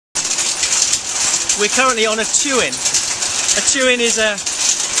we're currently on a chew-in. A chew-in is a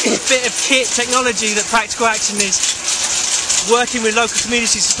bit of kit technology that Practical Action is working with local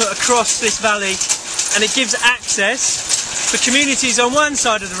communities to put across this valley, and it gives access for communities on one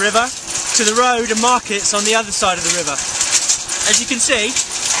side of the river to the road and markets on the other side of the river. As you can see,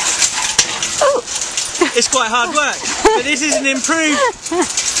 it's quite hard work, but this is an improved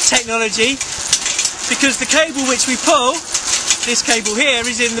technology because the cable which we pull, this cable here,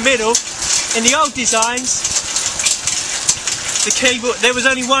 is in the middle. In the old designs, there was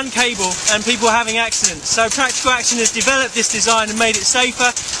only one cable and people were having accidents. So Practical Action has developed this design and made it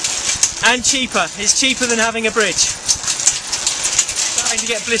safer and cheaper. It's cheaper than having a bridge. Starting to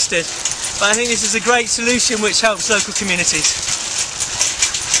get blistered, but I think this is a great solution which helps local communities.